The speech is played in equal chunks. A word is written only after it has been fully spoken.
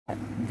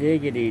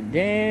Diggity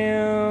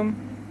damn.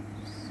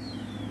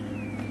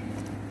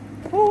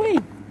 Hoo-wee.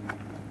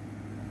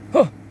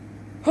 Huh.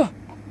 Huh.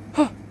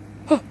 Huh.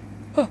 Huh.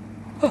 Huh.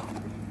 Huh.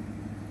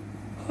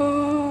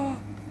 Huh.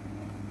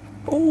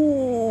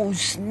 Oh,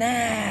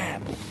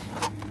 snap.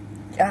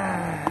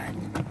 God.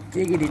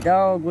 Diggity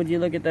dog, would you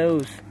look at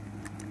those?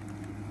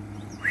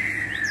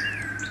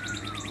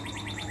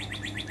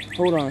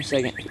 Hold on a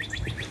second.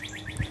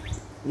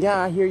 Yeah,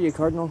 I hear you,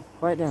 Cardinal.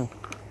 Quiet down.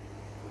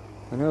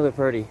 I know they're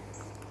pretty.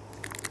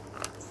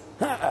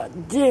 Ah,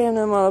 damn,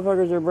 them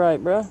motherfuckers are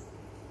bright, bruh.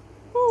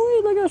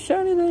 Oh, wait, look how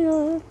shiny they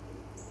are.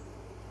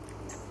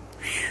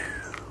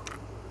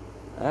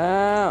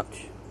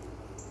 Ouch.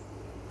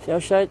 See how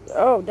shiny?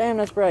 Oh, damn,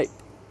 that's bright.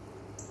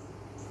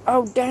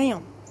 Oh,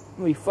 damn.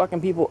 We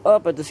fucking people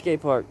up at the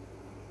skate park.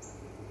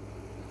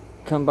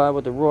 Come by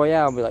with the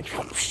Royale and be like,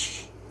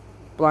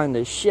 blind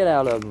the shit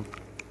out of them.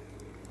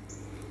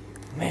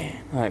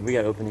 Man. Alright, we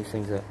gotta open these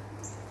things up.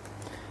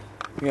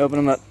 We open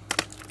them up.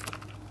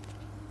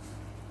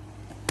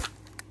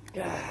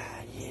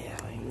 God, yeah,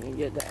 we can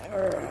get that.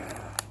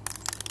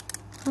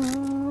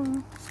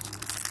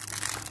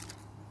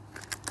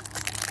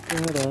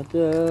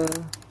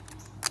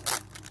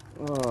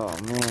 Oh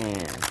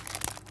man,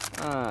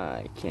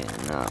 I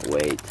cannot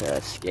wait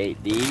to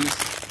skate these.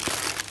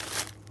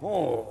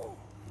 Oh,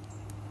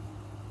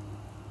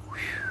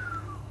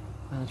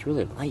 wow, it's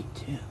really light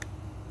too.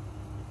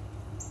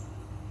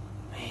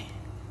 Man,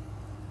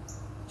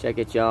 check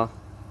it, y'all.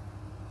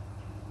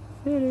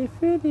 Fitty,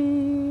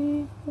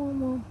 fitty.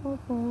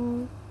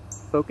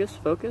 Focus,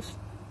 focus.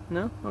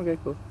 No? Okay,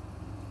 cool.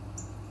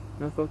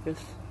 No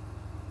focus.